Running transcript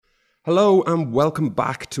Hello and welcome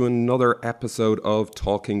back to another episode of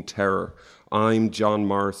Talking Terror. I'm John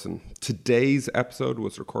Morrison. Today's episode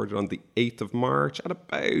was recorded on the 8th of March at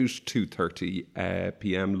about 2:30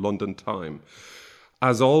 p.m. London time.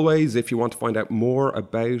 As always, if you want to find out more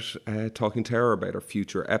about Talking Terror, about our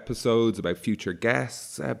future episodes, about future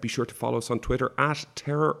guests, be sure to follow us on Twitter at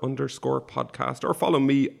terror_podcast or follow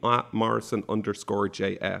me at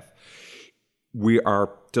Morrison_JF. We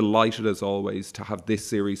are delighted, as always, to have this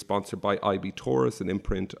series sponsored by IB Tauris, an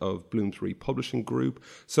imprint of Bloomsbury Publishing Group.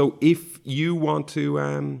 So, if you want to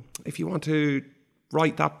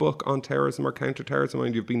write that book on terrorism or counter-terrorism,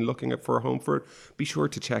 and you've been looking for a home for it, be sure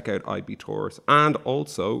to check out IB Tauris, and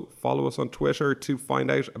also follow us on Twitter to find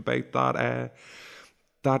out about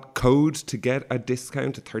that code to get a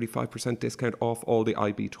discount, a 35% discount off all the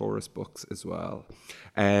IB Tauris books as well.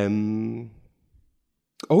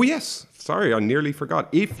 Oh yes, sorry, I nearly forgot.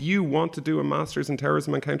 If you want to do a Master's in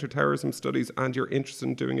Terrorism and Counter-Terrorism Studies and you're interested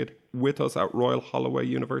in doing it with us at Royal Holloway,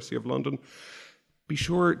 University of London, be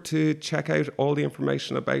sure to check out all the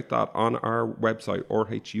information about that on our website,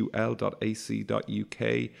 rhul.ac.uk,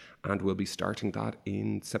 and we'll be starting that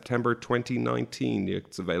in September 2019.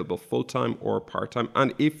 It's available full-time or part-time,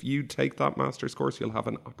 and if you take that Master's course, you'll have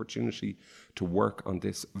an opportunity to work on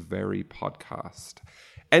this very podcast.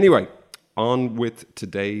 Anyway, on with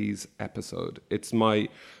today's episode. It's my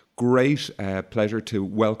great pleasure to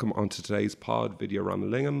welcome onto today's pod Vidya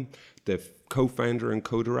Ramalingam, the co-founder and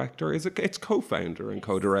co-director. It's co-founder and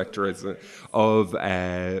co-director of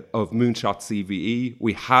Moonshot CVE.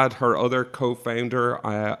 We had her other co-founder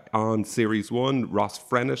on Series 1, Ross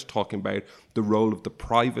Frenish, talking about the role of the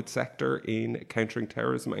private sector in countering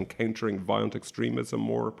terrorism and countering violent extremism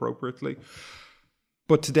more appropriately.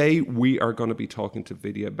 But today we are going to be talking to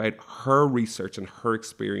Vidya about her research and her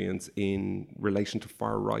experience in relation to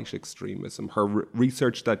far-right extremism, her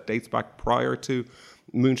research that dates back prior to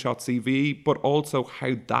Moonshot CV, but also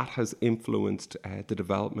how that has influenced the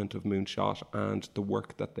development of Moonshot and the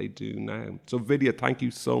work that they do now. So Vidya, thank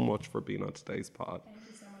you so much for being on today's pod. Thank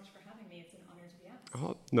you so much for having me. It's an honor to be asked.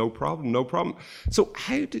 Oh, no problem. So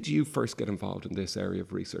how did you first get involved in this area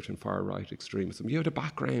of research in far-right extremism? You had a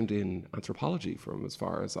background in anthropology, from as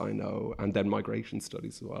far as I know, and then migration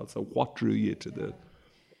studies as well. So what drew you to the...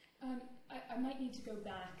 I might need to go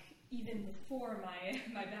back even before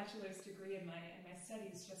my bachelor's degree and my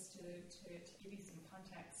studies just to give you some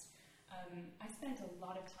context. I spent a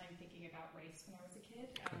lot of time thinking about race when I was a kid.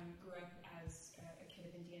 Grew up as a kid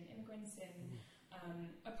of Indian immigrants in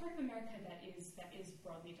a part of America that is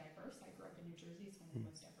broadly diverse. I grew up in New Jersey; it's one of the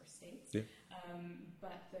most diverse states. Yeah.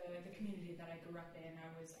 But the community that I grew up in, I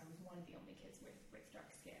was one of the only kids with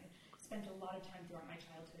dark skin. Spent a lot of time throughout my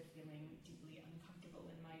childhood feeling deeply uncomfortable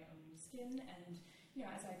in my own skin, and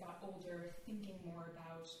as I got older, thinking more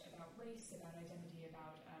about race, about identity,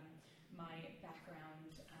 about my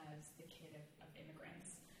background as the kid of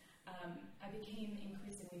immigrants. I became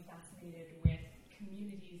increasingly fascinated with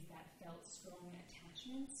communities that felt strong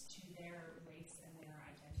attachments to their race and their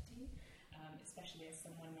identity, especially as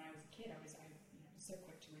someone when I was a kid, I was so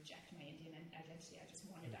quick to reject my Indian identity. I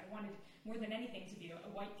wanted more than anything to be a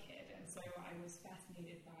white kid, and so I was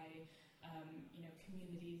fascinated by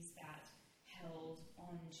communities that held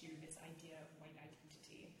on to this idea of white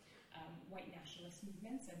identity. White nationalist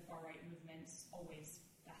movements and far-right movements always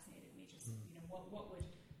fascinated me. Just what would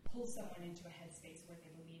pull someone into a headspace where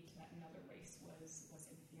they believed that another race was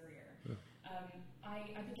inferior. Yeah.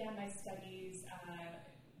 I began my studies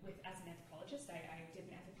as an anthropologist. I did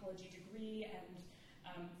an anthropology degree, and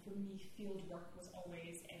for me, field work was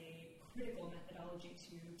always a critical methodology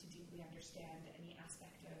to deeply understand any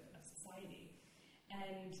aspect of society.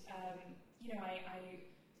 And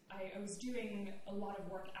I was doing a lot of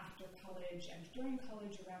work after college and during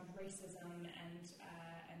college around racism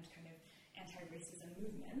and kind of anti-racism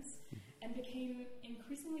movements, and became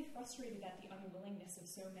increasingly frustrated at the unwillingness of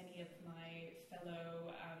so many of my fellow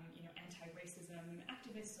anti-racism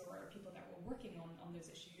activists or people that were working on those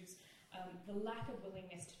issues, the lack of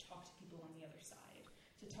willingness to talk to people on the other side,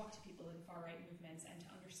 to talk to people in far-right movements and to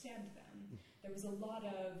understand them. There was a lot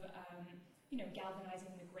of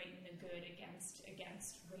galvanizing the great and the good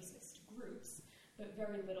against racist groups, but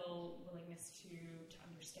very little willingness to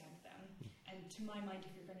understand them. And to my mind,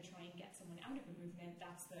 if you're going to try and get someone out of a movement,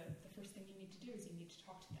 that's the first thing you need to do is you need to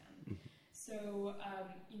talk to them. So,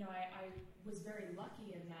 I was very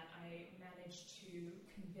lucky in that I managed to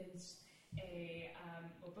convince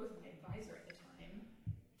both my advisor at the time,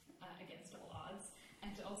 against all odds,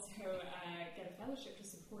 and to also get a fellowship to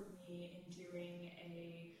support me in doing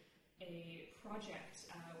a project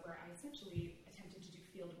where I essentially attempted to do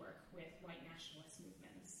field work with white nationalist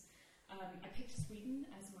movements. I picked Sweden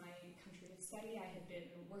as my country of study. I had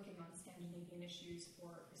been working on Scandinavian issues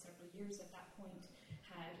for several years at that point,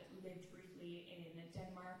 had lived briefly in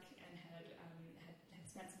Denmark, and had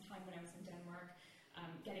spent some time when I was in Denmark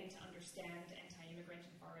getting to understand anti-immigrant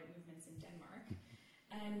and far-right movements in Denmark.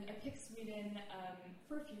 And I picked Sweden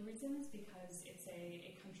for a few reasons, because it's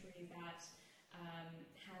a country that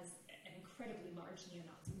has an incredibly large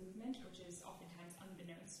neo-Nazi movement, which is oftentimes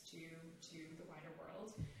unbeknownst to the wider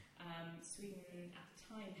world. Sweden at the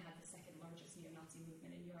time had the second largest neo-Nazi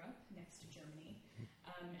movement in Europe, next to Germany.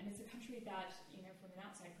 And it's a country that, from an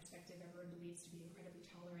outside perspective, everyone believes to be incredibly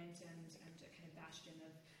tolerant and a kind of bastion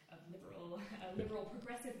of liberal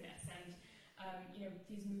progressiveness. And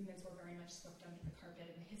these movements were very much swept under the carpet,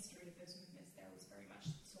 and the history of those movements there was very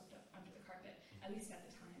much swept up under the carpet, at least at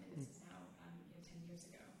the time, and this is now 10 years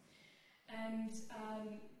ago. And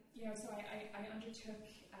so I undertook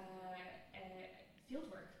field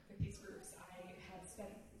work with these groups. I had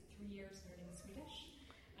spent 3 years learning Swedish,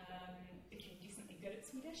 became decently good at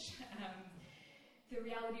Swedish. The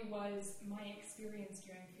reality was my experience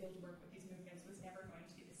doing field work with these movements was never going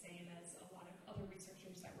to be the same as a lot of other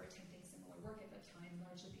researchers that were attempting similar work at the time,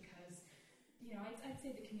 largely because, I'd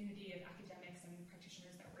say the community of academics and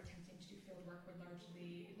practitioners that were attempting to do field work were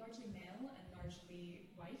largely male and largely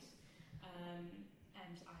white.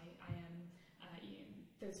 And I am,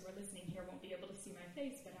 those who are listening here won't be able to see my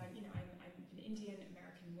face, but I'm an Indian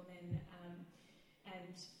American woman,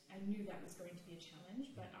 and I knew that was going to be a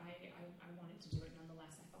challenge, but I wanted to do it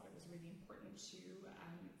nonetheless. I thought it was really important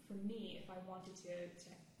for me, if I wanted to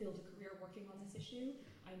build a career working on this issue,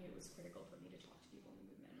 I knew it was critical for me to talk to people in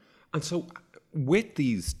the movement. And so, with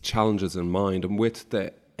these challenges in mind, and with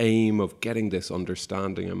the aim of getting this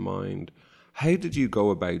understanding in mind, how did you go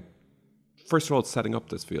about, first of all, setting up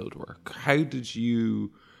this field work? How did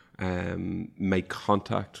you make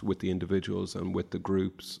contact with the individuals and with the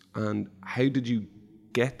groups? And how did you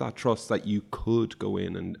get that trust that you could go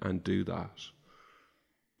in and do that?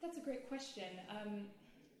 That's a great question.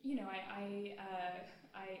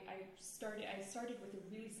 I started with a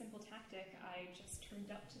really simple tactic. I just turned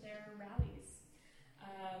up to their rallies.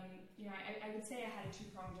 I would say I had a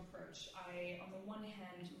two-pronged approach. I, on the one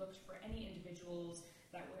hand, looked for any individuals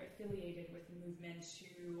that were affiliated with the movement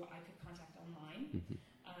who I could contact online,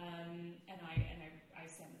 and I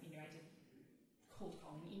sent, I did cold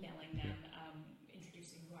calling, emailing them,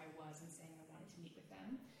 introducing who I was and saying I wanted to meet with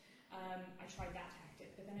them. I tried that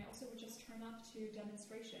tactic, but then I also would just turn up to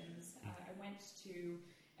demonstrations. I went to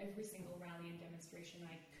every single rally and demonstration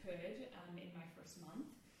I could in my first month,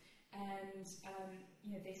 and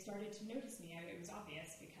they started to notice me. It was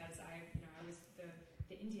obvious because I was the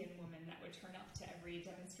Indian woman that would turn up to every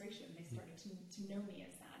demonstration. They started to know me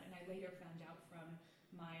as that, and I later found out from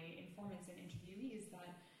my informants and interviewees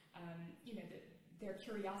that their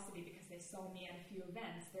curiosity, because they saw me at a few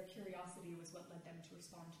events, their curiosity was what led them to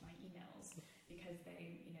respond to my emails, because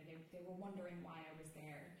they were wondering why I was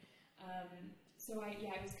there. So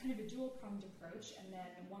it was kind of a dual-pronged approach, and then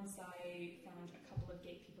once I found a couple of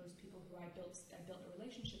gatekeepers, people who I built a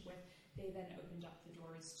relationship with, they then opened up the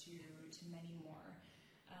doors to many more.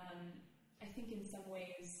 I think in some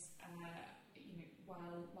ways,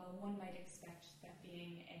 while one might expect that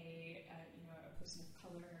being a person of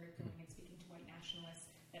color going and speaking to white nationalists,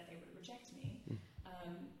 that they would reject me,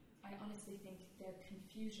 I honestly think their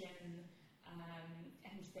confusion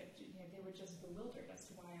and that they were just bewildered as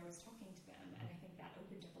to why I was talking to them, and I think that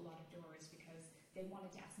opened up a lot of doors because they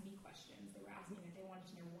wanted to ask me questions. They were asking, they wanted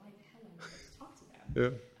to know why the hell I wanted to talk to them.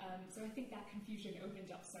 Yeah. So I think that confusion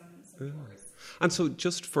opened up some doors. And so,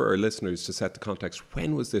 just for our listeners to set the context,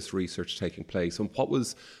 when was this research taking place, and what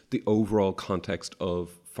was the overall context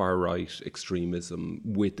of far-right extremism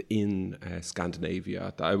within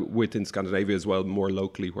Scandinavia? Within Scandinavia as well, more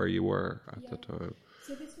locally where you were at the time.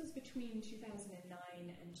 So this was between 2009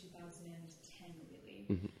 and 2010,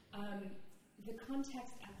 really. The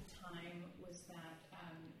context at the time was that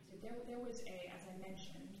there was as I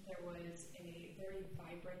mentioned, there was a very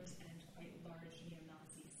vibrant and quite large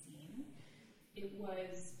neo-Nazi scene. It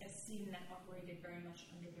was a scene that operated very much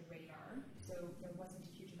under the radar, so there wasn't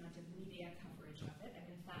a huge amount of media coverage of it, and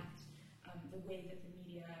in fact, the way that the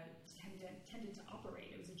media tended to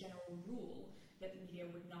operate, it was a general rule that the media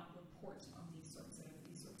would not report on these sorts of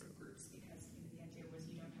groups because the idea was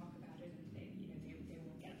you don't talk about it and they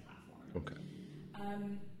won't get a platform. Okay.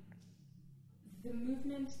 The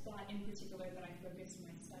movement that in particular that I focused my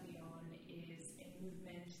study on is a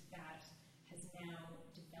movement that has now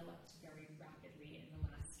developed very rapidly in the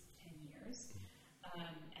last 10 years,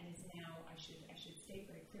 and is now, I should state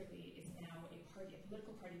very clearly, is now a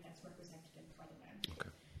political party that's represented in parliament. Okay.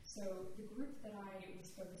 So So the group that I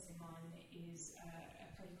was focusing on is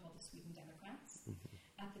a party called the Sweden Democrats.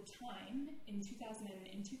 At the time, in 2000,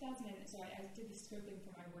 so I did the scoping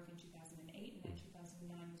for my work in 2008, and then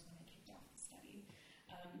 2009 was when I kicked off the study.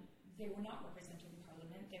 They were not represented in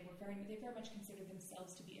Parliament. They very much considered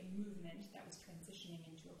themselves to be a movement that was transitioning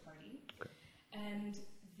into a party. Okay. And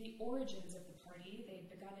the origins of the party, they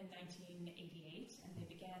had begun in 1988, and they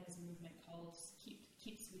began as a movement called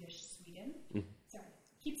Keep Swedish Sweden. Sorry,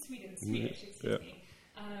 Keep Sweden Swedish, excuse me.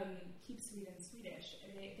 Keep Sweden Swedish.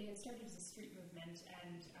 They had started as a street movement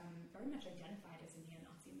and very much identified as a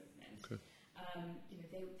neo-Nazi movement. Okay.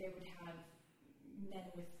 They would have men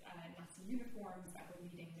with Nazi uniforms that were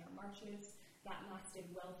leading their marches. That lasted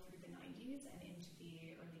well through the 90s and into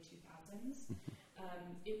the early 2000s.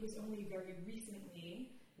 It was only very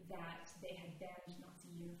recently that they had banned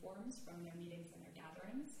Nazi uniforms from their meetings and their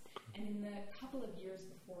gatherings. And in the couple of years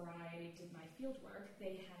before I did my fieldwork,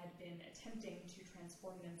 they had been attempting to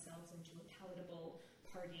transform themselves into a palatable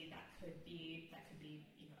party that could be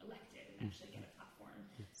elected and actually get a platform.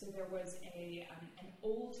 So there was an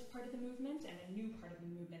old part of the movement and a new part of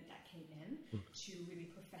the movement that came in to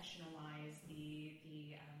really professionalize the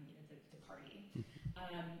party.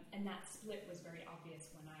 And that split was very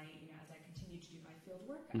obvious when as I continued to do my field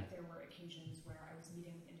work, there were occasions where I was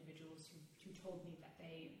meeting with individuals who told me that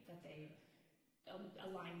they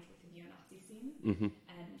aligned with the neo-Nazi scene,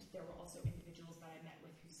 and there were also individuals that I met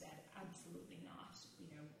with who said, absolutely not.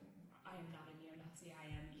 I am not a neo-Nazi. I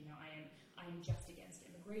am just against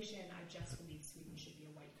immigration. I just believe Sweden should be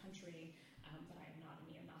a white country, but I am not a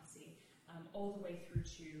neo-Nazi. All the way through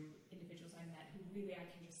to individuals I met who really, I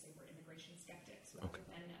can just say, were immigration skeptics rather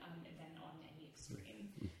than on any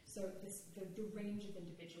extreme. So the range of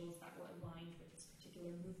individuals that were aligned with this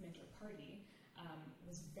particular movement or party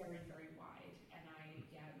was very, very wide.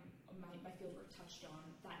 And my fieldwork touched on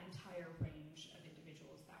that entire range of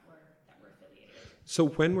individuals that were affiliated. So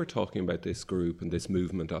when we're talking about this group and this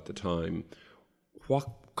movement at the time, what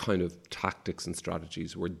kind of tactics and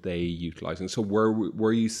strategies were they utilizing? So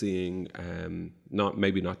were you seeing,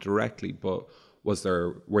 maybe not directly, but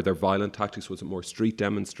were there violent tactics? Was it more street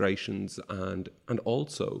demonstrations? And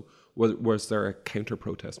also, was there a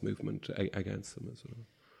counter-protest movement against them as well?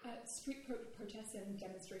 Street protests and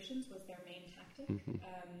demonstrations was their main tactic.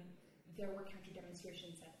 There were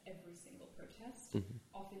counter-demonstrations at every single protest.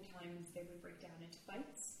 Oftentimes, they would break down into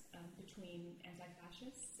fights between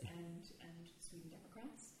anti-fascists and Sweden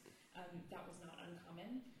Democrats. That was not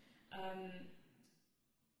uncommon.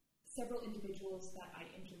 Several individuals that I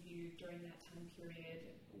interviewed during that time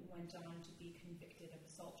period went on to be convicted of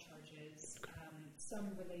assault charges,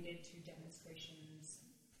 some related to demonstrations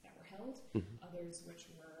that were held, others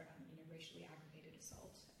which were racially aggravated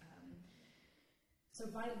assault. So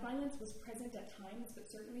violence was present at times, but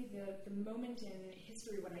certainly the moment in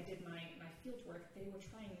history when I did my field work, they were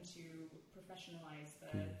trying to professionalize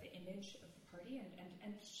the image of the party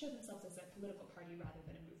and show themselves as a political party rather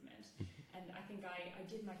than a movement. And I think I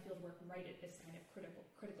did my field work right at this kind of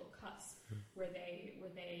critical cusp where they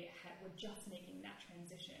were just making that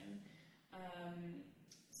transition.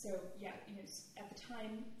 At the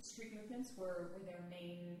time, street movements were their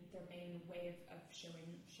main way of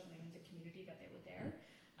showing the community that they were there.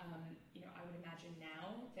 I would imagine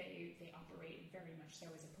now they operate very much so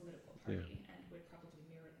as a political party and would probably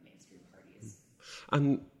mirror the mainstream parties.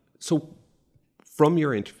 And so, from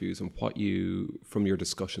your interviews and from your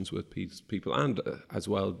discussions with people, and as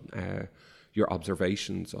well your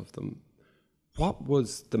observations of them, what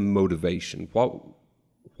was the motivation?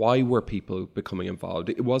 Why were people becoming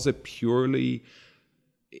involved? Was it purely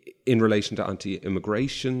in relation to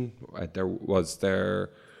anti-immigration?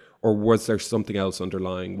 Or was there something else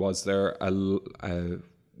underlying? Was there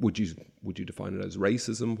would you define it as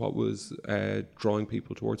racism? What was drawing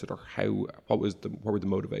people towards it, or what were the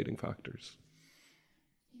motivating factors?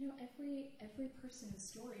 Every person's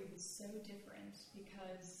story was so different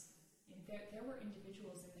because there were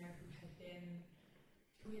individuals in there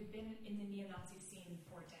who had been in the neo-Nazi scene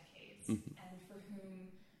for decades, and for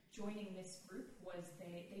whom joining this group was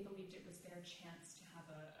they believed it was their chance to have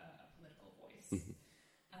a political voice.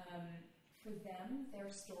 For them, their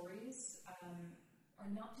stories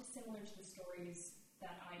are not dissimilar to the stories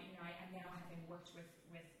that I now, having worked with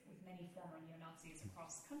many former neo-Nazis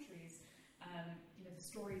across countries, the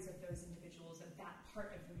stories of those individuals, of that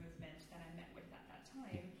part of the movement that I met with at that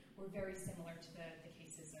time, were very similar to the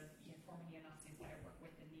cases of former neo-Nazis that I work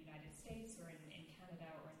with in the United States or in Canada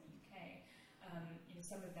or in the UK.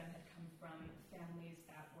 Some of them had come from families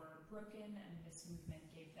that were broken, and this movement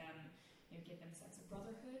gave them a sense of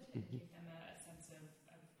brotherhood and gave them a sense of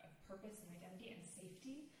purpose and identity and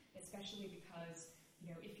safety especially because,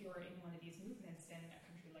 if you're in one of these movements in a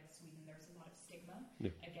country like Sweden, there's a lot of stigma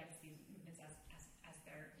against these movements, as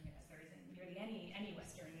there is in nearly any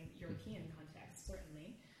Western European context,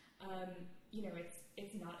 certainly.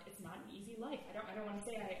 It's not an easy life. I don't want to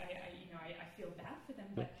say I feel bad for them,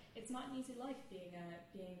 but it's not an easy life being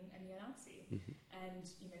a neo-Nazi. And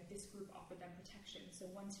this group offered them protection. So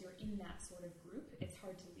once you're in that sort of group, it's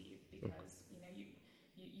hard to leave because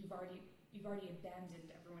you've already abandoned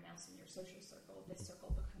everyone else in your social circle. This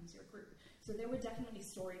circle becomes your group. So there were definitely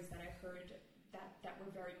stories that I heard that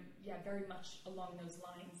were very much along those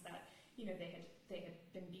lines, that they had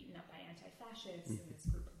been beaten up by anti-fascists, and this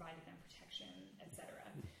group provided them protection, etc.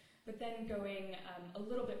 But then going a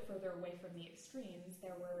little bit further away from the extremes,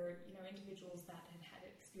 there were individuals that had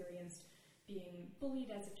experienced being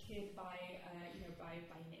bullied as a kid by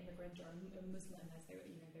an immigrant or a Muslim, as they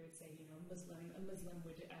would say, a Muslim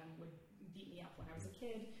would beat me up when I was a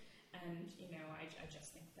kid, and I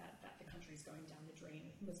just think that the country's going down the drain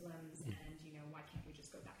with Muslims, and why can't we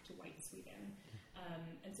just go back to white Sweden?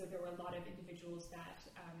 And so there were a lot of individuals that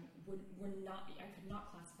were not, I could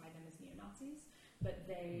not classify them as neo-Nazis, but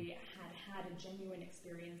they had a genuine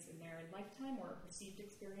experience in their lifetime, or a perceived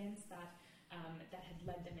experience that had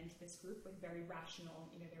led them into this group with very rational,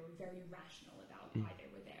 they were very rational about why they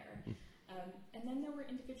were there. And then there were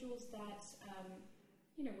individuals that,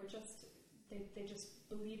 were just, they just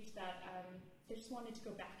believed that they just wanted to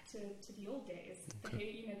go back to the old days.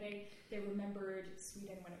 They remembered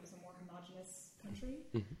Sweden when it was a more homogenous country.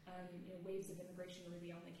 Waves of immigration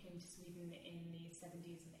really only came to Sweden in the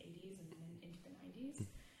 70s and the 80s and then into the 90s.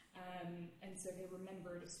 And so they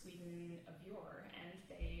remembered a Sweden of yore, and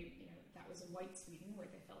that was a white Sweden where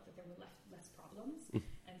they felt that there were less problems.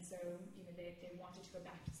 And so, they wanted to go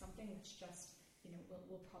back to something which just,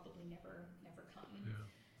 will probably never come. Yeah.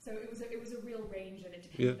 So it was a real range, and it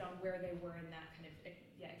depended on where they were in that kind of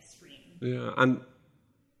extreme. Yeah, and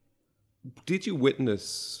did you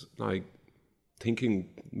witness, thinking,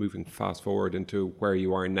 moving fast forward into where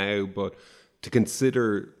you are now, but to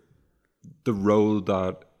consider the role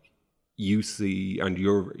that you see and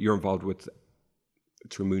you're involved with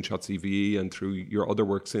through Moonshot CVE and through your other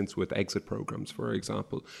work since with exit programs, for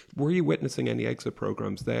example. Were you witnessing any exit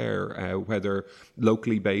programs there, whether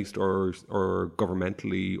locally based or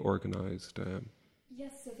governmentally organised?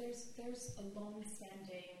 Yes, so there's a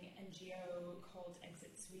long-standing NGO called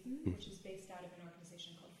Exit Sweden, which is based out of an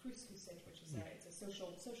organisation called Fryshuset, which is it's a social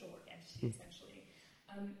work entity, essentially.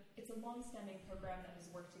 It's a long-standing program that has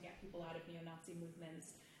worked to get people out of neo-Nazi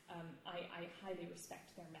movements. I highly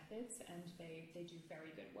respect their methods, and they do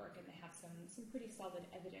very good work, and they have some pretty solid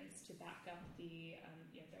evidence to back up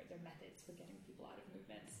their methods for getting people out of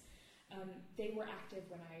movements. They were active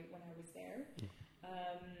when I was there,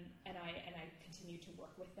 and I continued to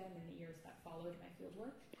work with them in the years that followed my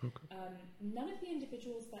fieldwork. Okay. None of the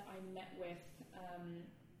individuals that I met with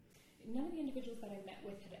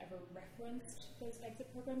had ever referenced those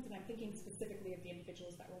exit programs, and I'm thinking specifically of the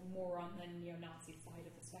individuals that were more on the neo-Nazi side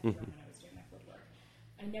of the spectrum when I was doing my fieldwork.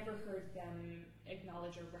 I never heard them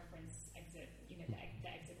acknowledge or reference exit, the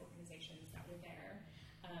exit organizations that were there,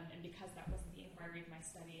 and because that wasn't the inquiry of my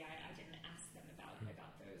study, I didn't ask them about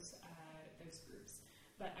those groups.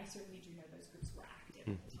 But I certainly do know those groups were active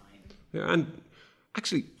at the time. Yeah, and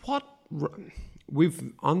actually, we've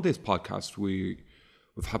on this podcast we've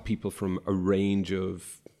had people from a range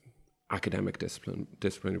of academic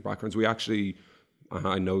disciplinary backgrounds. We actually,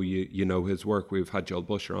 I know you know his work. We've had Joel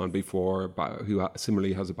Busher on before, who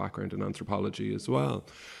similarly has a background in anthropology as well.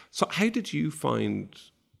 So how did you find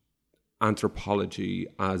anthropology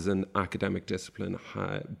as an academic discipline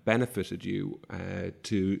benefited you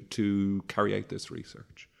to carry out this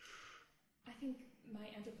research? I think my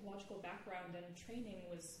anthropological background and training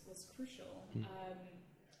was crucial.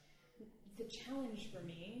 The challenge for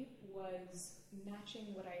me was matching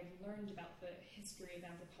what I had learned about the history of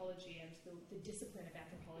anthropology and the discipline of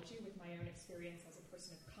anthropology with my own experience as a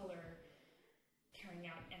person of color carrying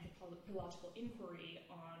out anthropological inquiry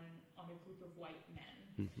on a group of white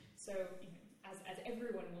men. So, as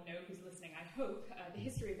everyone will know who's listening, I hope, the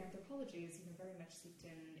history of anthropology is very much steeped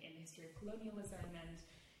in the history of colonialism, and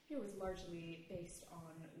it was largely based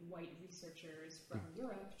on white researchers from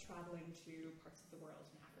Europe traveling to parts of the world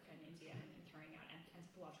in Africa and India and carrying out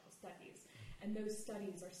anthropological studies. And those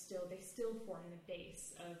studies still form the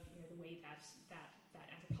base of the way that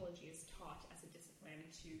anthropology is taught as a discipline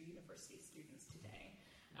to university students today.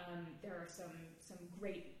 There are some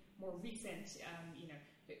great, more recent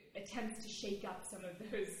attempts to shake up some of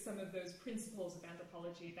those principles of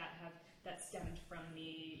anthropology that stemmed from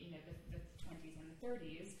the 20s and the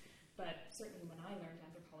 30s. But certainly when I learned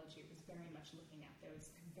anthropology, it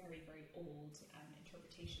very, very old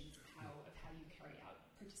interpretations of how you carry out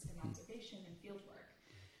participant observation and fieldwork.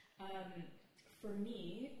 For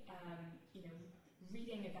me,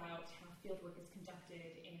 reading about how fieldwork is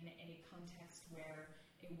conducted in a context where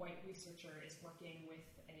a white researcher is working with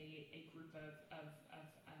a group of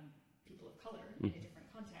people of color in a different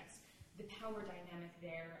context, the power dynamic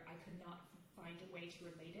there, I could not find a way to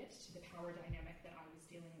relate it to the power dynamic that I was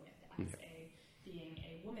dealing with as being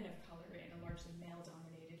a woman of color in a largely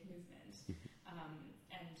male-dominated movement,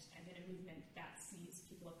 and in a movement that sees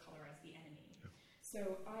people of color as the enemy.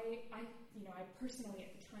 So I personally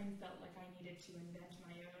at the time felt like I needed to invent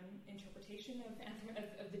my own interpretation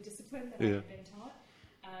of the discipline that I had been taught.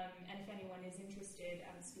 And if anyone is interested,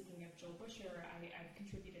 speaking of Joel Busher, I've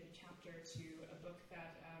contributed a chapter to a book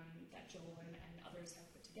that Joel and others have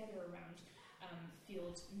put together around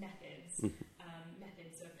field methods,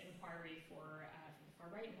 methods of inquiry for the far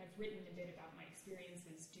right. And I've written a bit about my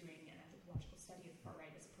experiences doing an anthropological study of the far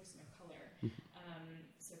right as a person of color.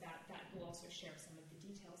 So that will also share some of the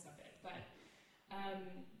details of it. But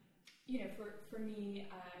for me,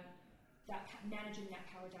 managing that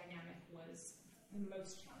power dynamic was the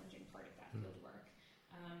most challenging part of that field work.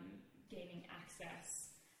 Gaining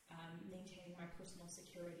access, maintaining my personal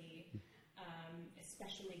security,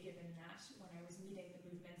 especially given that when I was meeting the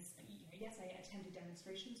movements, yes, I attended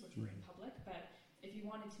demonstrations which were in public, but if you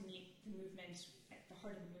wanted to meet the movement, at the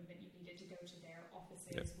heart of the movement, you needed to go to their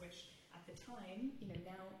offices, which at the time,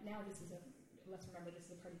 now this is let's remember this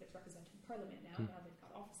is a party that's represented in Parliament now. Now they've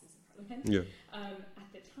got offices in Parliament. At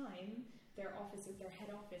the time, their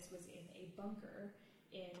head office was in a bunker,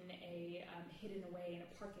 in a hidden away in a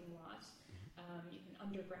parking lot, an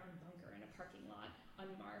underground bunker in a parking lot,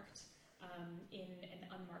 unmarked, in an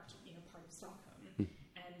unmarked part of Stockholm.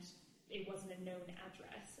 And it wasn't a known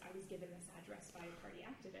address. I was given this address by a party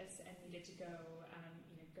activist and needed to go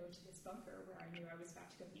to this bunker where I knew I was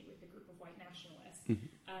about to go meet with a group of white nationalists.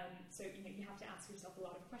 So you have to ask yourself a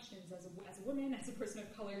lot of questions as a woman, as a person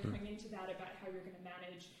of color, going into that about how you're going to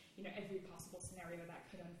manage every possible scenario that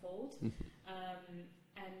could unfold.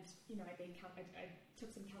 And I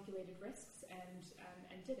took some calculated risks and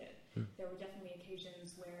did it. There were definitely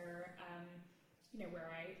occasions where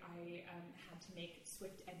I had to make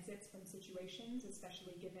swift exits from situations,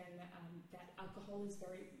 especially given that alcohol is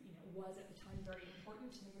was at the time very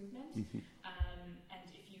important to the movement. And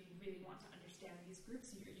if you really want to understand these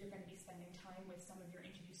groups, you're going to be spending time with some of your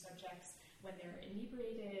interview subjects when they're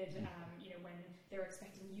inebriated, when they're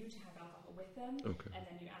expecting you to have alcohol with them, and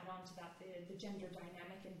then you add on to that the gender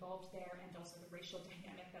dynamic involved there, and also the racial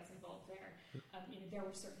dynamic that's involved there. There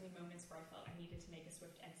were certainly moments where I felt I needed to make a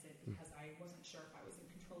swift exit because I wasn't sure if I was in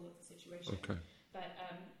control of the situation. But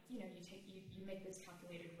you make those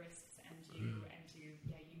calculated risks, and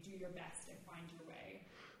you do your best and find your way.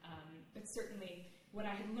 But certainly, what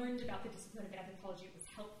I had learned about the discipline of anthropology was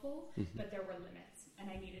helpful, but there were limits, and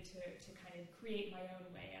I needed to kind of create my own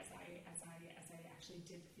way as I actually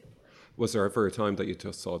did the field work. Was there ever a time that you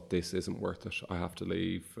just thought, this isn't worth it, I have to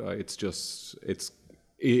leave? It's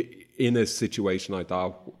in a situation like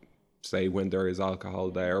that, say when there is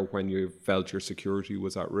alcohol there, when you felt your security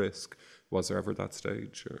was at risk, was there ever that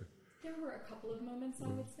stage? Or? There were a couple of moments, I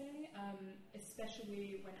would say,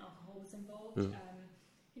 especially when alcohol was involved.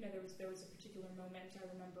 There was a particular moment I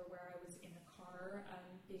remember where I was in a car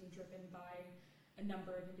being driven by a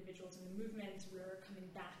number of individuals in the movement. We were coming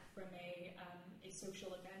back from a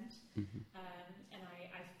social event, and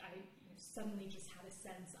I suddenly just had a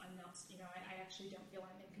sense I actually don't feel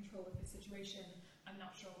I'm in control of the situation. I'm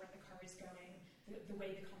not sure where the car is going. The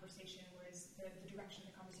way the conversation was, the direction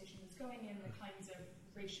the conversation was going in, the kinds of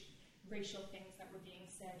racial things that were being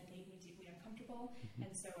said made me deeply uncomfortable,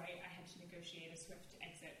 and so I had to negotiate a swift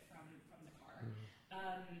exit from the car.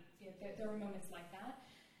 There were moments like that.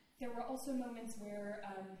 There were also moments where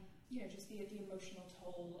just the emotional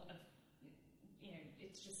toll of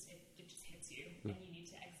it just hits you, and you need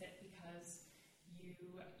to exit because you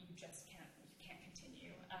just can't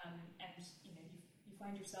continue, and you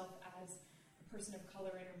find yourself as a person of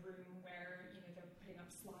color in a room where they're putting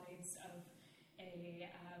up slides of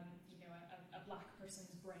a black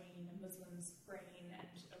person's brain, a Muslim's brain,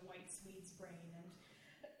 and a white Swede's brain, and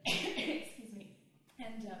excuse me,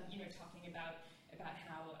 and talking about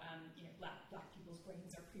how black people's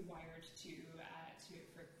brains are pre-wired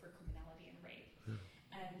for criminality and rape,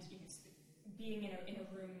 and being in a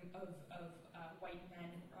room of white men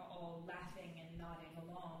who are all laughing and nodding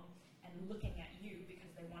along and looking at you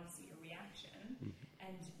because they want to see your reaction,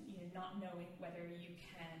 and not knowing whether you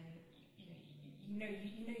can.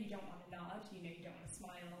 You don't want to nod, you don't want to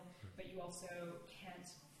smile, but you also can't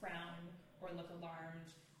frown or look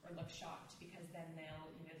alarmed or look shocked, because then they'll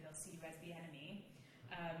see you as the enemy.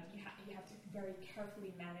 You have to very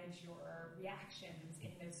carefully manage your reactions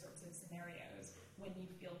in those sorts of scenarios when you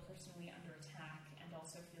feel personally under attack and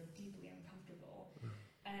also feel deeply uncomfortable.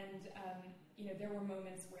 And there were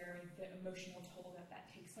moments where the emotional toll that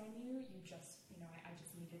takes on you, I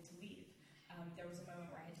just needed to leave. There was a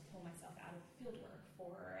moment where I had to pull myself out of fieldwork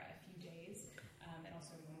for a few days, and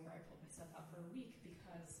also a moment where I pulled myself out for a week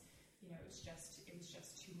because it was just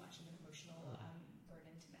too much of an emotional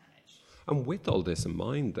burden to manage. And with all this in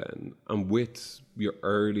mind, then, and with your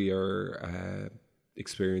earlier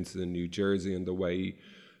experiences in New Jersey and the way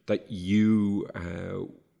that you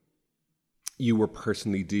were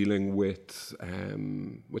personally dealing with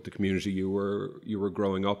the community you were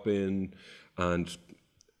growing up in, and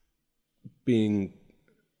being,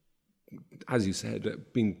 as you said,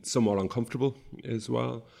 being somewhat uncomfortable as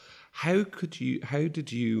well. How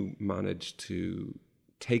did you manage to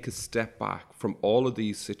take a step back from all of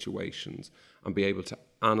these situations and be able to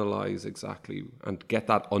analyze exactly and get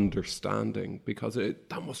that understanding? Because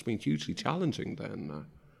that must have been hugely challenging then.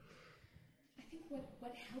 I think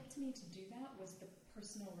what helped me to do that was the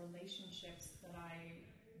personal relationships that I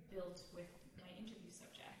built with my interview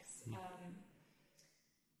subjects.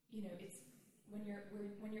 It's when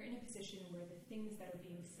you're in a position where the things that are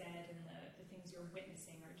being said and the things you're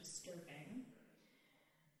witnessing are disturbing.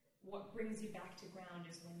 What brings you back to ground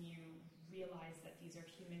is when you realize that these are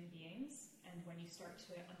human beings, and when you start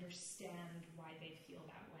to understand why they feel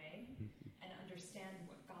that way, and understand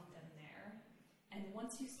what got them there. And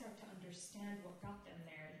once you start to understand what got them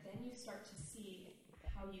there, then you start to see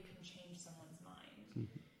how you can change someone's mind.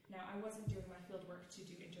 Now, I wasn't doing my fieldwork to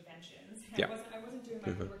do interventions. Yeah. I wasn't doing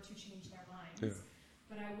my fieldwork to change their minds. Yeah.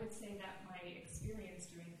 But I would say that my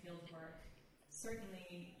experience doing fieldwork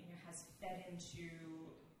certainly has fed into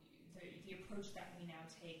the approach that we now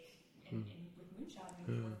take with Moonshot and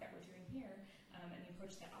the work that we're doing here, and the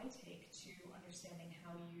approach that I take to understanding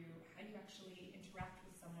how you actually interact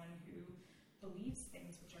with someone who believes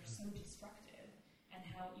things which are so destructive, and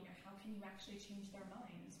how can you actually change their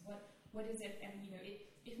minds? What is it? And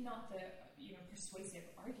if not the persuasive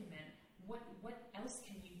argument, what else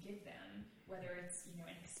can you give them? Whether it's an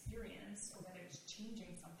experience or whether it's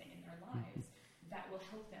changing something in their lives that will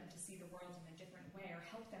help them to see the world in a different way, or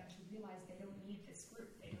help them to realize they don't need this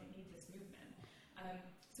group, they don't need this movement.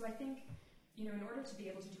 So I think in order to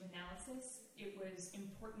be able to do analysis, it was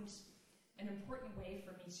important. An important way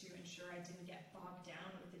for me to ensure I didn't get bogged down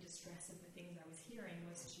with the distress of the things I was hearing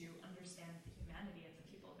was to understand the humanity of the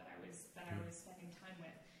people that I was spending time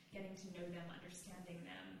with, getting to know them, understanding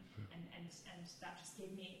them, and that just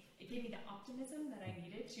gave me the optimism that I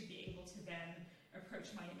needed to be able to then approach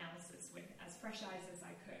my analysis with as fresh eyes as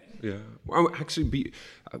I could. Yeah, well, actually,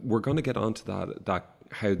 we're going to get onto that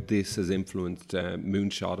how this has influenced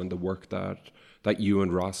Moonshot and the work that you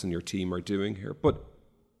and Ross and your team are doing here. But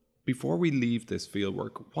before we leave this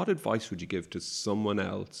fieldwork, what advice would you give to someone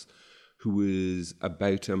else who is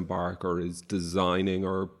about to embark or is designing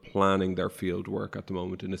or planning their fieldwork at the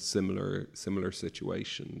moment in a similar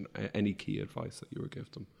situation? Any key advice that you would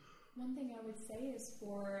give them? One thing I would say is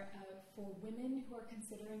for women who are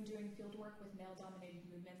considering doing fieldwork with male-dominated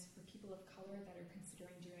movements, for people of color that are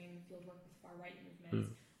considering doing fieldwork with far-right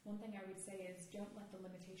movements, one thing I would say is don't let the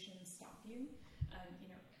limitations stop you.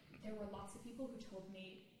 There were lots of people who told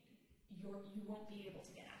me, you won't be able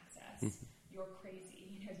to get access. You're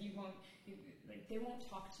crazy. They won't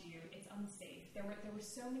talk to you. It's unsafe. There were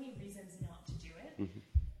so many reasons not to do it,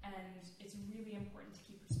 and it's really important to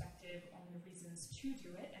keep perspective on the reasons to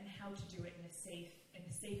do it and how to do it in a safe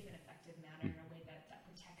and effective manner, in a way that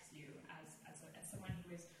protects you as someone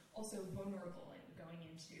who is also vulnerable in going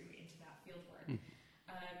into that field work.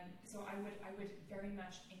 So I would very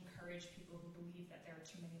much encourage people who believe that there are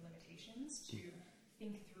too many limitations to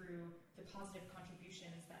think through the positive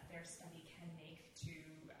contributions that their study can make to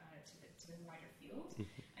the wider field,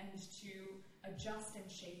 and to adjust and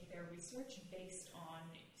shape their research based on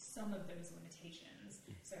some of those limitations.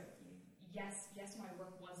 So yes, my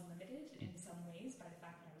work was limited in some ways by the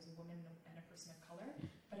fact that I was a woman and a person of color,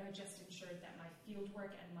 but I just ensured that my field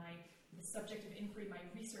work and the subject of inquiry, my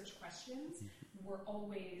research questions, were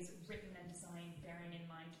always written and designed bearing in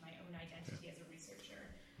mind my own identity as a researcher.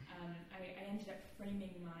 I ended up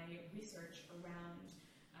framing my research around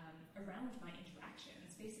my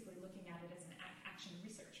interactions, basically looking at it as an action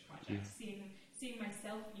research project, seeing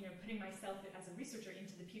myself, putting myself as a researcher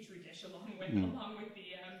into the petri dish along with the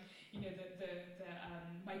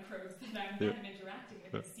microbes that I'm interacting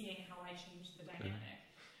with, and seeing how I change the dynamic.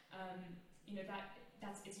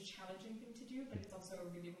 It's a challenging thing to do, but it's also a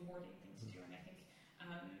really rewarding thing to do. And I think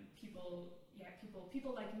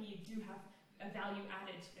People like me do have a value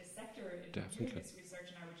added to this sector in doing this research,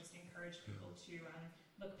 and I would just encourage people to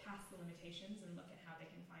look past the limitations and look at how they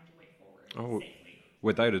can find a way forward safely.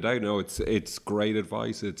 Without a doubt, no, it's great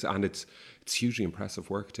advice. It's hugely impressive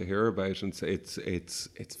work to hear about, and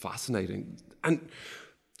it's fascinating. And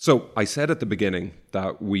so I said at the beginning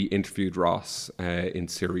that we interviewed Ross in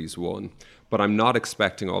series 1, but I'm not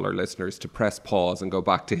expecting all our listeners to press pause and go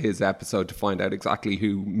back to his episode to find out exactly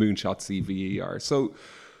who Moonshot CVE are. So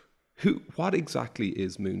what exactly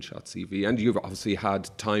is Moonshot CVE? And you've obviously had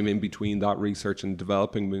time in between that research and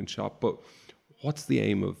developing Moonshot, but what's the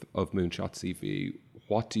aim of Moonshot CVE?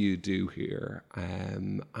 What do you do here?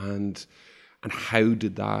 And how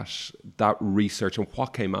did that research, and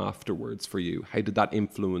what came afterwards for you? How did that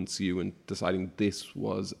influence you in deciding this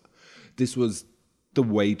was the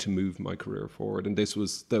way to move my career forward, and this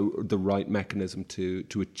was the right mechanism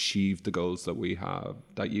to achieve the goals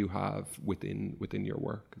that you have within your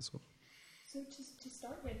work as well? So to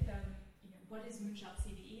start with, what is Moonshot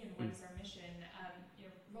CVE and what is our mission?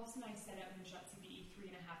 Ross and I set up Moonshot CVE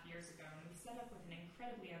 3.5 years ago, and we set up with an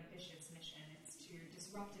incredibly ambitious mission. It's to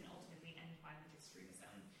disrupt and ultimately end violent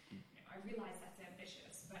extremism. I realize that's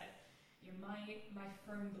ambitious, but my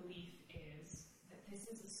firm belief is that this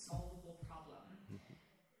is a solvable problem.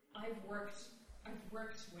 I've worked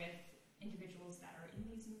with individuals that are in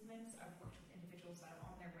these movements. I've worked with individuals that are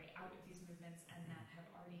on their way out of these movements and that have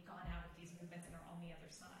already gone out of these movements and are on the other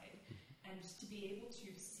side. And to be able to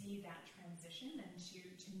see that transition and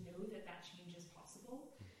to know that change is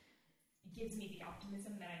possible gives me the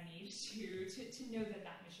optimism that I need to know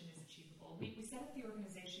that mission is achievable. We set up the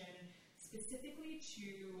organization specifically to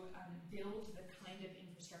build the kind of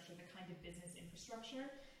infrastructure, the kind of business infrastructure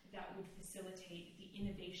that would facilitate the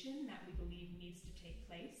innovation that we believe needs to take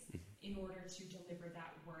place in order to deliver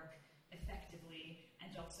that work effectively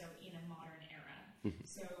and also in a modern era.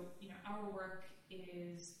 So, our work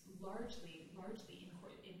is largely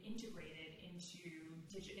integrated into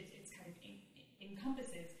it's kind of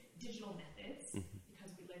encompasses digital methods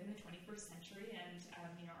because we live in the 21st century and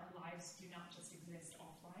our lives do not just exist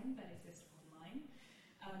offline but exist online.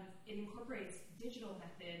 It incorporates digital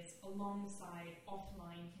methods alongside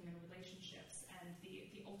offline human relationships, and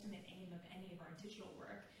the ultimate aim of any of our digital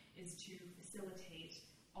work is to facilitate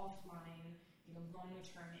offline,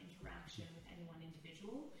 long-term interaction with any one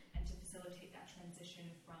individual, and to facilitate that transition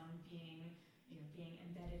from being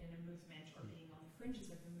embedded in a movement or being on the fringes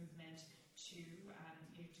of the movement to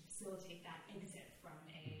facilitate that exit from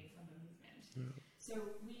a movement.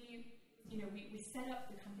 So we set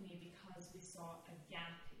up the company because we saw a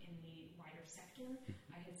gap in the wider sector.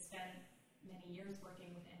 I had spent many years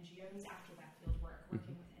working with NGOs after that field work,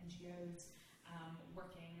 working with NGOs,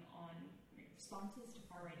 working on responses to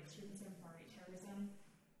far-right extremism, far-right terrorism,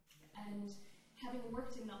 and having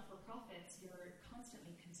worked in not-for-profits, you're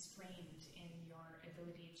constantly constrained in your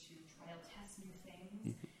ability to trial test new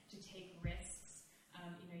things, to take risks.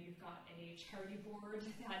 You've got a charity board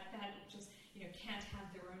that just can't have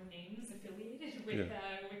their own names affiliated with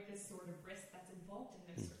this sort of risk that's involved in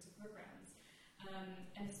those sorts of programs.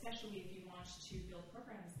 And especially if you want to build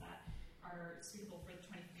programs that are suitable for the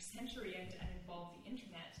 21st century and involve the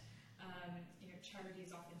internet, charities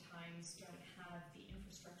oftentimes don't have the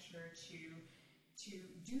infrastructure to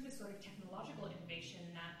do the sort of technological innovation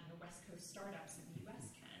that West Coast startups in the US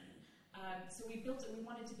can. So we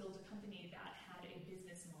wanted to build a company that had a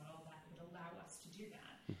business model that would allow us to do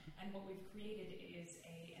that. And what we've created is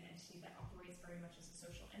an entity that operates very much as a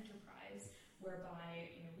social enterprise,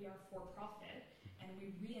 whereby we are for-profit and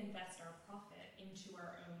we reinvest our profit into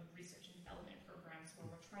our own research and development programs where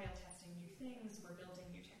we're trial testing new things, we're building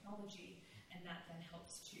new technology, and that then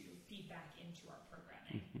helps to feed back into our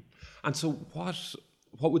programming. And so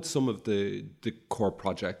what would some of the core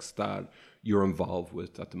projects that you're involved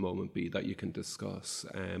with at the moment be that you can discuss?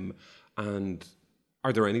 And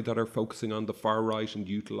are there any that are focusing on the far right and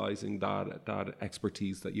utilizing that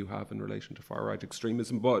expertise that you have in relation to far right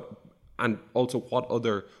extremism? And also, what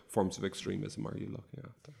other forms of extremism are you looking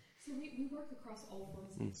at there? So we work across all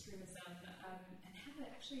forms of extremism and have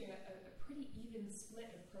actually a pretty even split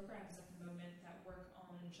of programs at the moment that work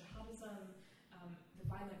on jihadism, the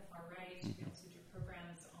violent far right. We also do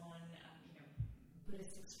programs on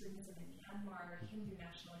Buddhist extremism in Myanmar, Hindu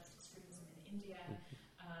nationalist extremism in India,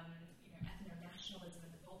 ethno-nationalism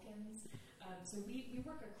in the Balkans. So we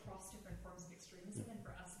work across different forms of extremism, and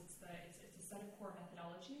for us it's a set of core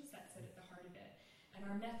methodologies that sit at the heart of it. And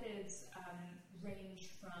our methods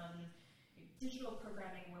range from digital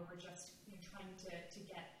programming, where we're just trying to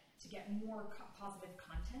get more positive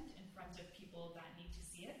content in front of people that need to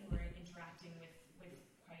see it, and we're interacting with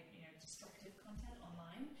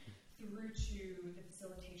through to the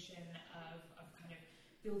facilitation of kind of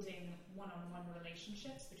building one-on-one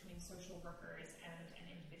relationships between social workers and an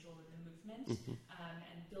individual in the movement,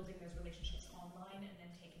 and building those relationships online and then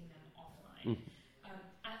taking them offline.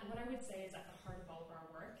 What I would say is at the heart of all of our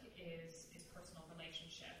work is personal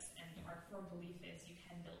relationships, and our firm belief is you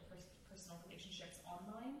can build personal relationships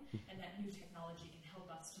online, and that new technology can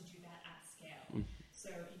help us to do that at scale. So,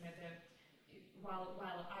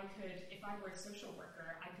 while I could, if I were a social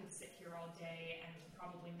worker, I could sit here all day and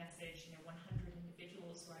probably message 100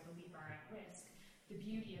 individuals who I believe are at risk. The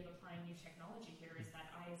beauty of applying new technology here is that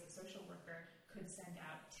I, as a social worker, could send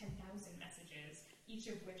out 10,000 messages, each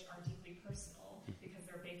of which are deeply personal because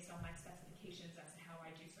they're based on my specifications as to how I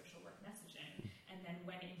do social work messaging. And then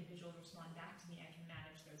when individuals respond back to me, I can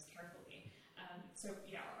manage those carefully.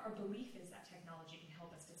 Our belief is that technology can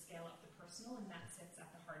help us to scale up the personal, and that sits at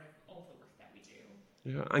the heart of all the work that we do.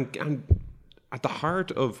 Yeah, and at the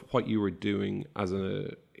heart of what you were doing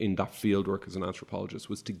in that field work as an anthropologist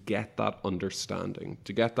was to get that understanding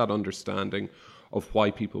of why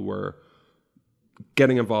people were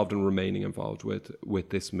getting involved and remaining involved with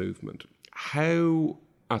this movement. How,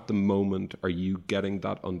 at the moment, are you getting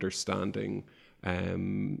that understanding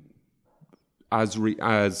as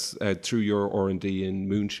through your R&D in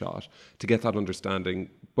Moonshot, to get that understanding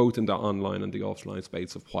both in the online and the offline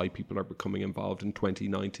space of why people are becoming involved in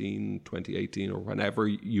 2019, 2018, or whenever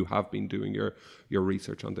you have been doing your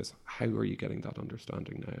research on this? How are you getting that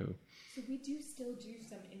understanding now? So we do still do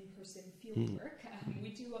some in-person field work.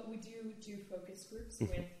 We do focus groups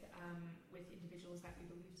with individuals that we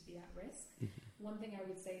believe to be at risk. One thing I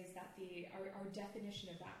would say is that our definition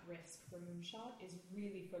of at risk for Moonshot is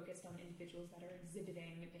really focused on individuals that are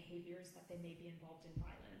exhibiting behaviors that they may be involved in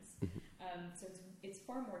violence. So it's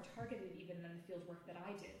far more targeted even than the field work that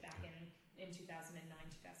I did back in 2009,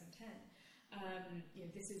 2010.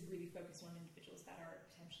 This is really focused on individuals that are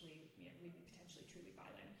potentially truly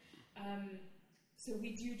violent. So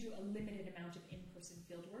we do a limited amount of in-person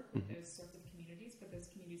field work with those sorts of communities, but those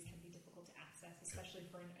communities can be difficult to access, especially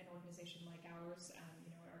for an organization like ours.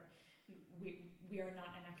 We are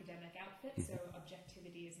not an academic outfit, so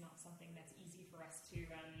objectivity is not something that's easy for us to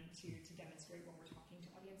demonstrate when we're talking to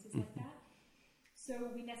audiences like that.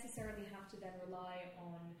 So we necessarily have to then rely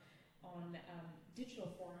on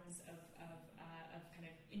digital forms of kind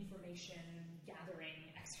of information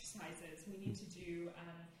gathering exercises. We need to do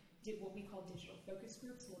what we call digital focus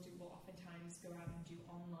groups. We'll oftentimes go out and do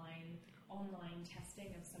online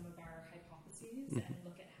testing of some of our hypotheses and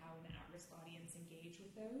look at how an at-risk audience engage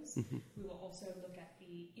with those. We will also look at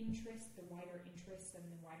the wider interests and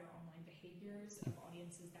the wider online behaviors of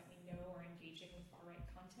audiences that we know are engaging with far-right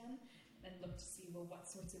content, and look to see, what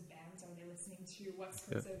sorts of bands are they listening to? What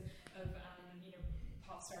sorts of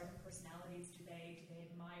pop stars and personalities do they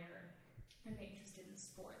admire? Are they interested in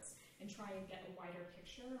sports? And try and get a wider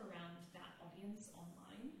picture around that audience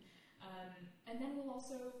online. And then we'll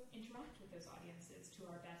also interact with those audiences to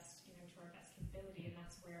our best capability, and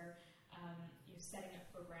that's where setting up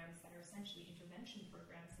programs that are essentially intervention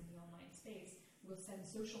programs in the online space. We'll send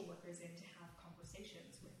social workers in to have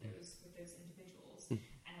conversations with those individuals,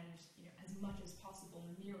 and as much as possible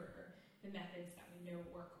mirror the methods that we know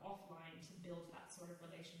work offline to build that sort of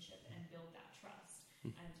relationship and build that trust.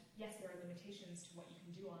 And yes, there are limitations to what you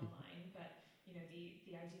can do online, but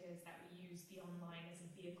the idea is that we use the online as a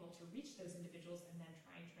vehicle to reach those individuals and then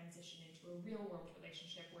try and transition into a real world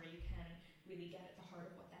relationship where you can really get at the heart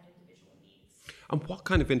of what that individual needs. And what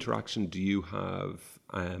kind of interaction do you have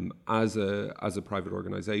as a private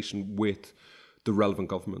organisation with the relevant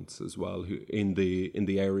governments as well, who in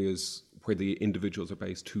the areas where the individuals are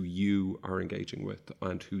based, who you are engaging with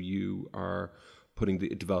and who you are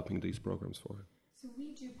developing these programs for? So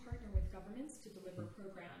we do partner with governments to deliver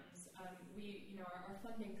programs. Our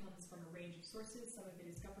funding comes from a range of sources. Some of it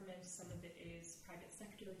is government, some of it is private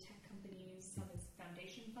sector, tech companies, some is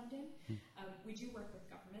foundation funding. We do work with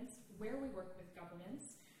governments. Where we work with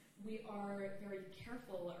governments, we are very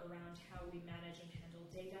careful around how we manage and handle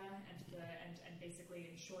data and basically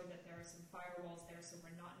ensure that there are some firewalls there, so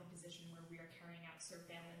we're not in a position where we are carrying out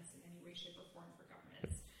surveillance in any way, shape, or form for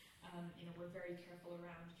governments. We're very careful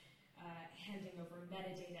around handing over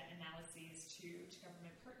metadata analyses to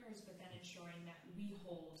government partners, but then ensuring that we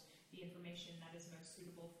hold the information that is most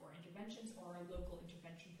suitable for interventions, or our local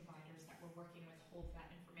intervention providers that we're working with hold that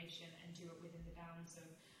information and do it within the bounds of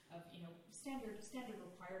standard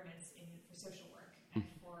requirements for social work and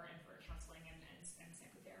for counseling and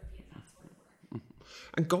psychotherapy and that sort of work.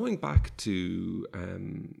 And going back to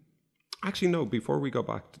before we go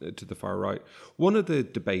back to the far right, one of the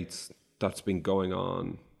debates that's been going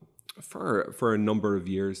on for a number of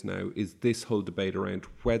years now is this whole debate around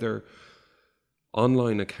whether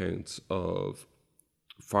online accounts of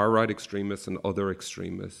far-right extremists and other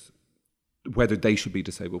extremists, whether they should be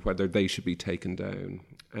disabled, whether they should be taken down.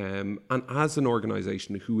 And as an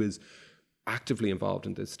organisation who is actively involved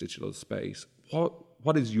in this digital space,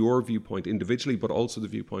 what is your viewpoint individually, but also the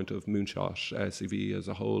viewpoint of Moonshot CV as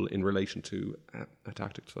a whole in relation to a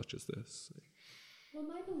tactic such as this? Well,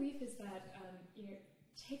 my belief is that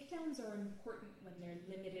takedowns are important when they're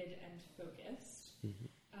limited and focused. Mm-hmm.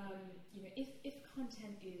 If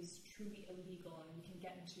content is truly illegal, and we can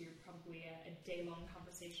get into probably a day-long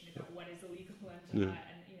conversation about what is illegal, and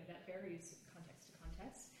that varies context to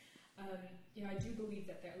context. I do believe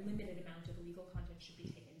that the limited amount of illegal content should be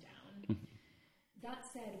taken down. Mm-hmm. That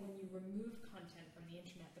said, when you remove content from the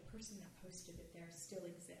internet, the person that posted it there still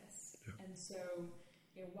exists, and so.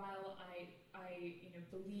 While I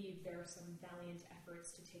believe there are some valiant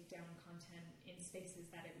efforts to take down content in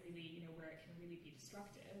spaces that it really, where it can really be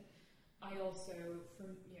destructive, I also,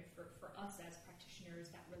 for us as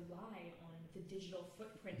practitioners that rely on the digital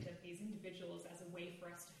footprint of these individuals as a way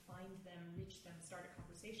for us to find them, reach them, start a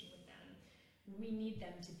conversation with them, we need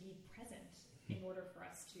them to be present in order for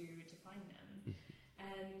us to find them.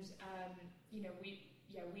 And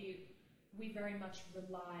we very much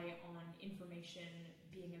rely on information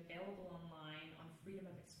being available online, on freedom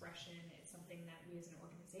of expression. It's something that we as an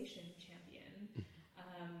organization champion.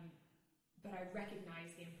 But I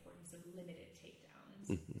recognize the importance of limited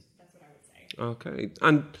takedowns. Mm-hmm. That's what I would say. Okay.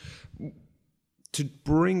 And to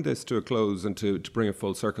bring this to a close and to bring it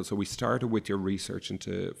full circle, so we started with your research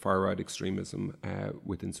into far-right extremism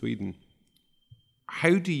within Sweden.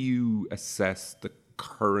 How do you assess the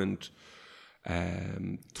current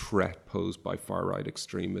threat posed by far-right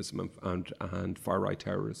extremism and far-right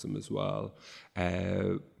terrorism as well,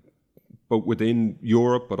 but within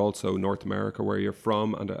Europe, but also North America, where you're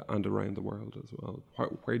from, and around the world as well?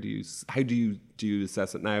 How do you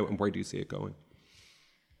assess it now, and where do you see it going?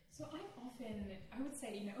 So I would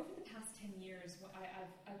say, over the past 10 years,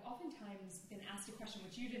 I've oftentimes been asked a question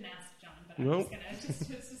which you didn't ask, John, but I'm just going to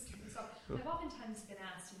just give this up. I've oftentimes been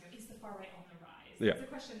asked, is the far right on the rise? Yeah. It's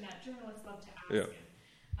a question that journalists love to ask. Yeah.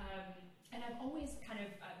 And I've always kind of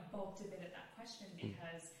balked a bit at that question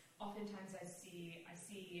because oftentimes I see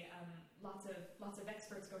lots of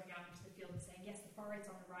experts going out into the field and saying, yes, the far right's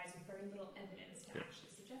on the rise with very little evidence to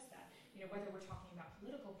actually suggest that. Whether we're talking about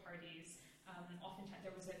political parties, oftentimes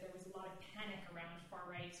there was a lot of panic around far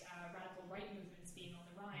right, radical right movements being on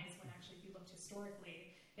the rise, when actually if you looked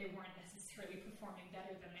historically, they weren't necessarily performing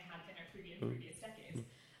better than they had been in previous decades.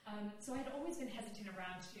 So I'd always been hesitant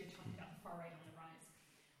around talking about the far right on the rise.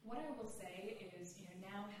 What I will say is,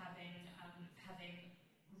 now having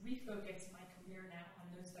refocused my career now on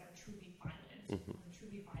those that are truly violent, on the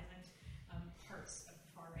truly violent parts of the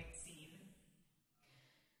far right scene,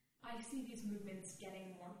 I see these movements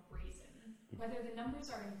getting more brazen. Whether the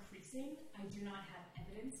numbers are increasing, I do not have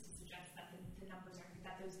evidence to suggest that the numbers are,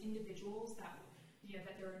 that those individuals that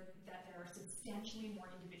there are substantially more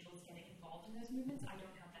individuals getting involved in those movements. I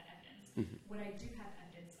don't have that evidence. Mm-hmm. What I do have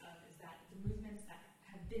evidence of is that the movements that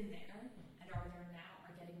have been there and are there now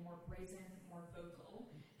are getting more brazen, more vocal,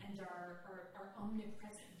 and are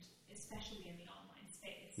omnipresent, especially in the online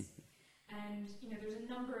space. Mm-hmm. And there's a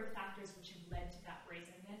number of factors which have led to that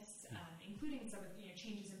brazenness, including some of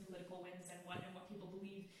changes in political winds and what people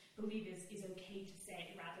believe is okay to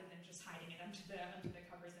say, rather than just hiding it under the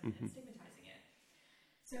covers and stigmatizing it.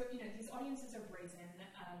 So, these audiences are brazen.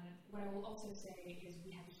 What I will also say is we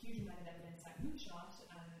have a huge amount of evidence at Moonshot,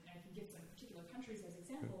 and I can give some particular countries as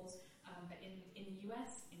examples, but in the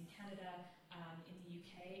US, in Canada, in the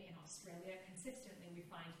UK, in Australia, consistently we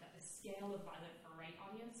find that the scale of violent far-right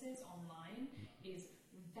audiences online is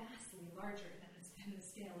vastly larger than the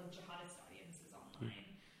scale of jihadist audiences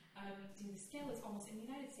online. The scale is almost, in the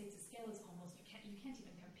United States, the scale is almost, you can't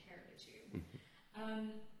even compare the two.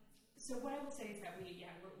 So what I will say is that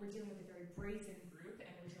we're dealing with a very brazen group, and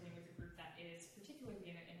we're dealing with a group that is, particularly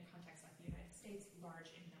in a context like the United States, large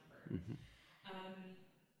in number.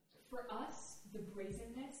 For us, the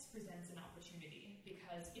brazenness presents an opportunity,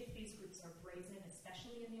 because if these groups are brazen,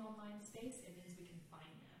 especially in the online space, it means we can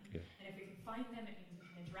find them. Yeah. And if we can find them, it means we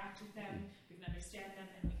can interact with them, we can understand them,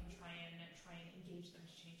 and we can try and engage them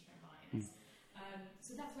to change their minds.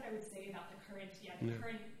 So that's what I would say about the current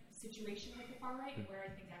situation with the far right, where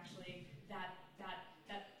I think actually that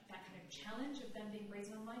kind of challenge of them being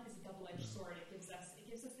brazen online is a double-edged sword. It gives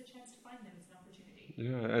us the chance to find them as an opportunity.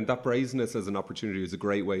 Yeah, and that brazenness as an opportunity is a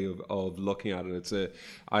great way of looking at it.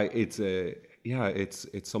 yeah, it's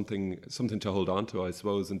something to hold on to, I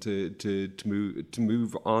suppose, and to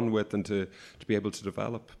move on with, and to be able to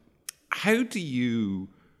develop. How do you,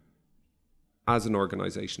 as an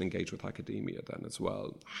organization, engage with academia then as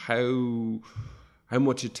well? How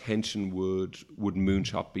much attention would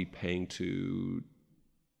Moonshot be paying to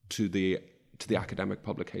the academic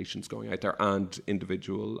publications going out there, and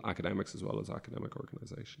individual academics as well as academic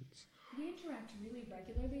organizations? We interact really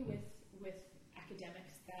regularly with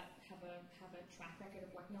academics that have a track record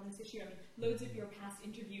of working on this issue. I mean, loads of your past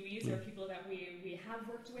interviewees are people that we have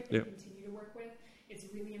worked with and continue to work with. It's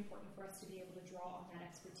really important for us to be able to draw on that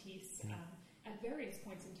expertise at various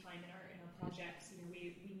points in time in our projects. You know,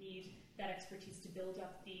 we need that expertise to build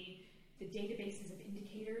up the databases of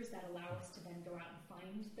indicators that allow us to then go out and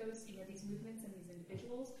find those, these movements and these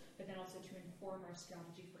individuals, but then also to inform our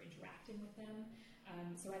strategy for interacting with them.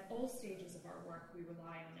 So at all stages of our work, we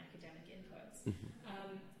rely on academic inputs.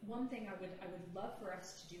 One thing I would love for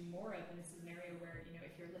us to do more of, and this is an area where,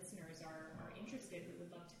 if your listeners are interested, we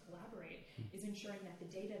would love to collaborate, is ensuring that the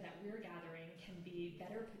data that we're gathering can be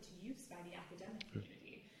better put to use by the academic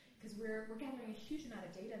community. Because we're gathering a huge amount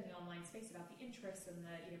of data in the online space about the interests and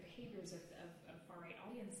the behaviors of far-right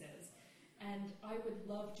audiences. And I would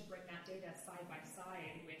love to bring that data side by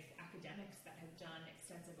side with academics that have done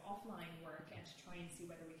extensive offline work, and to try and see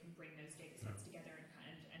whether we can bring those data sets together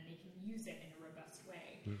and they can use it in a robust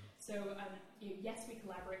way. So yes, we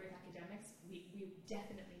collaborate with academics. We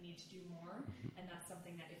definitely need to do more, and that's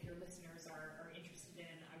something that if your listeners are interested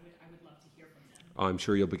in, I would love to hear from them. I'm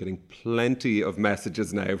sure you'll be getting plenty of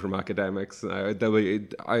messages now from academics. I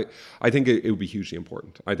think it would be hugely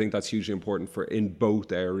important. I think that's hugely important in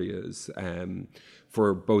both areas,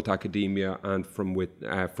 for both academia and from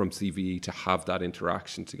CVE to have that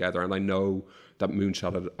interaction together. And I know that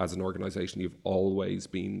Moonshot as an organisation, you've always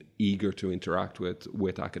been eager to interact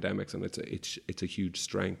with academics, and it's a huge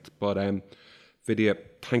strength. But Vidya,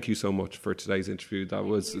 thank you so much for today's interview.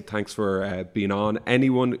 Thanks for being on.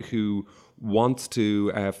 Anyone who wants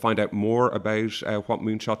to find out more about what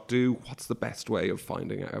Moonshot do, what's the best way of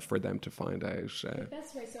finding out for them to find out? The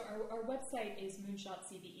best way, so our website is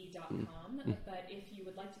moonshotcve.com, but if you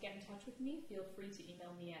would like to get in touch with me, feel free to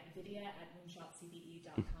email me at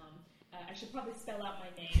vidya@moonshotcve.com. I should probably spell out my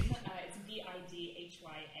name. It's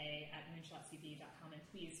vidhya@moonshotcve.com, and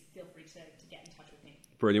please feel free to get in touch with me.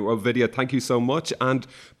 Brilliant. Well, Vidya, thank you so much, and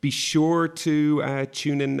be sure to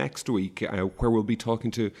tune in next week, where we'll be talking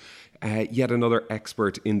to yet another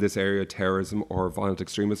expert in this area, terrorism or violent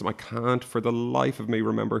extremism. I can't for the life of me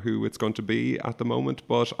remember who it's going to be at the moment,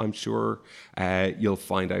 but I'm sure you'll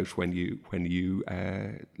find out when you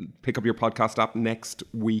pick up your podcast app next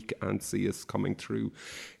week and see us coming through.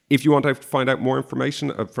 If you want to find out more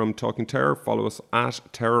information from Talking Terror, follow us at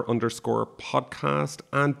terror_podcast,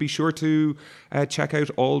 and be sure to check out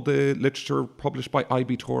all the literature published by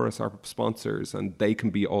IB Taurus, our sponsors, and they can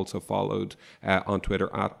be also followed on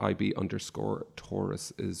Twitter at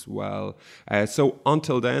IB_Taurus as well. So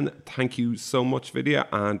until then, thank you so much, Vidya,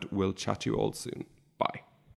 and we'll chat to you all soon.